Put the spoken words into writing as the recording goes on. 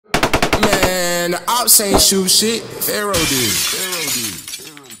Man, the ops ain't shoot shit. Pharaoh did.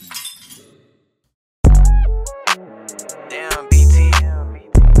 Damn, BT.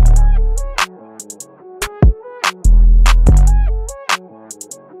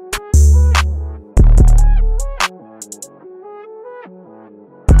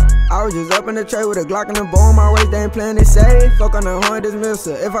 I was just up in the tray with a Glock and a bow on my waist, they ain't playing it safe. Fuck on the horn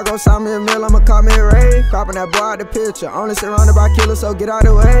dismissal. If I go sign me a meal, I'ma call me a rave. Cropping that boy out the picture. Only surrounded by killers, so get out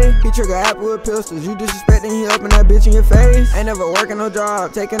the way. He trigger apple with pistols. You disrespecting, he up in that bitch in your face. Ain't never working no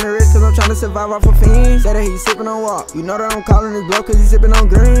job, taking the risk cause I'm trying to survive off a fiend. Said that he sipping on walk. You know that I'm calling his blow cause he sipping on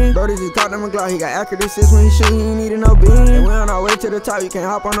green. Brody just caught him a Glock, he got accurate assists when he shoot, he ain't needing no beam. And we on our way to the top, you can't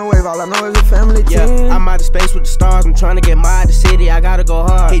hop on the wave. All I know is a family team. Yeah, I'm out of space with the stars. I'm trying to get my the city. I gotta go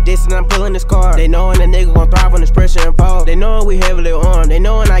hard. He dissing, I'm pulling this car. They knowin' a nigga gon' thrive when there's pressure involved. They knowin' we heavily armed. They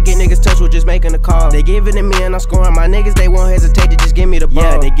knowin' I get niggas touched with just making a call. They give it to me and I'm scoring. My niggas, they won't hesitate to just give me the ball.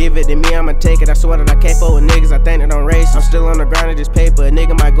 Yeah, they give it to me, I'ma take it. I swear that I can't fuck with niggas. I think that I'm racist. I'm still on the grind of this paper. A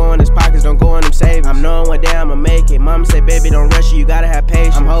nigga might go in his pockets, don't go in them savings. I'm knowing one day I'ma make it. Mama said, baby, don't rush it, you gotta have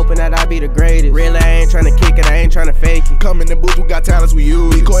patience. I'm hoping that I be the greatest. Really, I ain't tryna kick it, I ain't tryna fake it. Come in the booth, we got talents we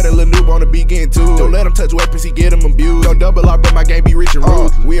use. He Kourtney, Lil Nuby on the beat getting to it. Don't let him touch weapons, he get him abused. Don't double up, but my game be rich and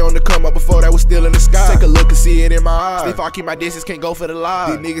ruthless. We on the come up before that was still in the sky. Take a look and see it in my eyes. If I keep my distance, can't go for the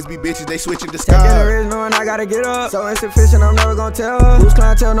live. These niggas be bitches, they switching the sky. Taking the risk knowing I gotta get up. So insufficient, I'm never gonna tell her. Who's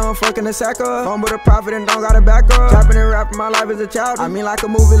clientele, know I'm fucking the sack up. Fumble the profit and don't gotta back up. Trapping and rapping, my life is a child. I mean like a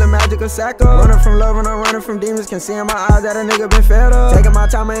movie, the magic of sack up. Running from love and I'm running from demons. Can see in my eyes that a nigga been fed up. Taking my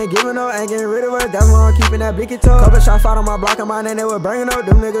time, I ain't giving up, ain't getting rid of it. That's why I'm keeping that blicky tuck. Couple shots out on my block, and my name they were bringing up.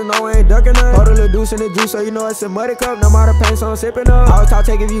 Them niggas know I ain't ducking up. Hold a little deuce in the juice, so you know it's a muddy cup. No matter pain, so I'm sipping up. I was taught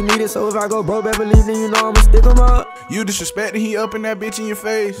take if you need it, so if I go broke, better believe then you know I'ma stick 'em up. You disrespecting, he up in that bitch in your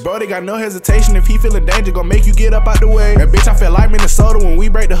face. Bro, they got no hesitation. If he feeling danger, gon' make you get up out the way. That bitch, I felt like Minnesota when we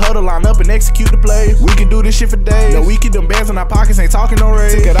break the huddle, line up and execute the play. We can do this shit for days. No, we keep them bands in our pockets, ain't talking no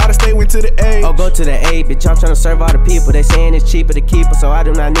raise. Took it out of state, went to the A. Oh, go to the A, bitch, I'm tryna serve all the people. They saying it's cheaper to keep her, so I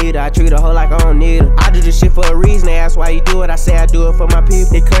do not need her. I treat her hoe like I don't need her. I do this shit for a reason, they ask why you do it. I say I do it for my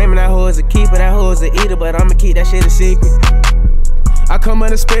people. They claiming that hoe is a keeper, that hoe is a eater, but I'ma keep that shit a secret. I come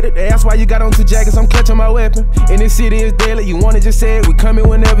unexpected, they ask why you got on 2 jackets, I'm clutching my weapon. In this city is daily, you wanna just say it, we coming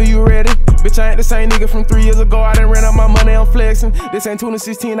whenever you ready. Bitch, I ain't the same nigga from 3 years ago, I done ran up my money, I'm flexing. This ain't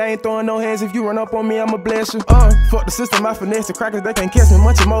 2016, I ain't throwing no hands, if you run up on me, I'ma bless you. Fuck the system, I finesse the crackers, they can't catch me,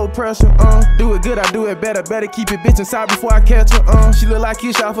 much more pressure. Do it good, I do it better, better keep it bitch inside before I catch her. She look like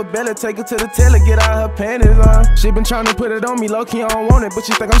Keisha off her belly, take her to the teller, get out her panties. She been trying to put it on me, low key I don't want it, but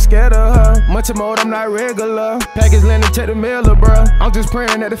she think I'm scared of her. Much more, I'm not regular. Package landing, check the mailer, bruh. I'm just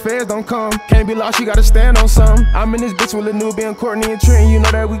praying that the feds don't come. Can't be lost, you gotta stand on something. I'm in this bitch with Lil Nuby and Kourtney and Trent, you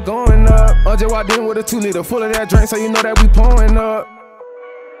know that we going up. Just walked in with a 2-liter full of that drink, so you know that we pouring up.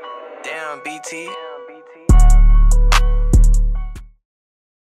 Damn, BT.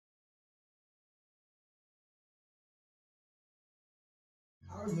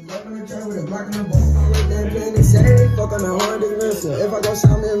 I was just up in the tray with a Glock and a bow on my waist, they ain't playing it safe. Fuck on the horn dismissal. If I go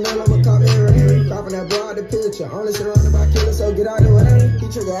sign me a meal, I'ma call me a rave. Cropping that boy out the picture. Only surrounded by killers, so get out the way. He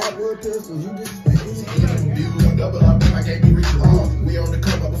trigger apple with pistols. You disrespecting me. Don't double up, I can't be rich and wrong. We on the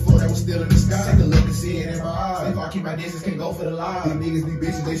come up before that was still in the sky. Take a look and see it in my eyes. If I keep my distance, can't go for the live. These niggas be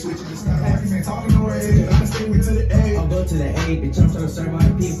bitches, they switching the sky. Happy ain't talking no raise. I stay with to the A. I'll go to the A, bitch, I'm tryna serve all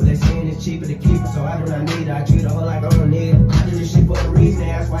the people. They saying it's cheaper to keep her, so I do not need her. I treat her hoe like I don't need her. I do this shit for a reason,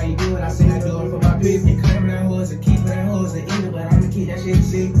 they ask why you do it. I say I do it for my people. They claiming that hoe is a keeper, that hoe is a eater, but I'ma keep that shit a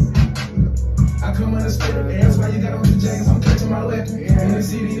secret. I come unexpected, they ask why you got on 2 jackets, I'm clutching my weapon. In the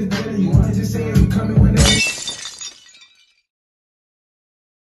city is daily, you wanna just say it, we coming whenever.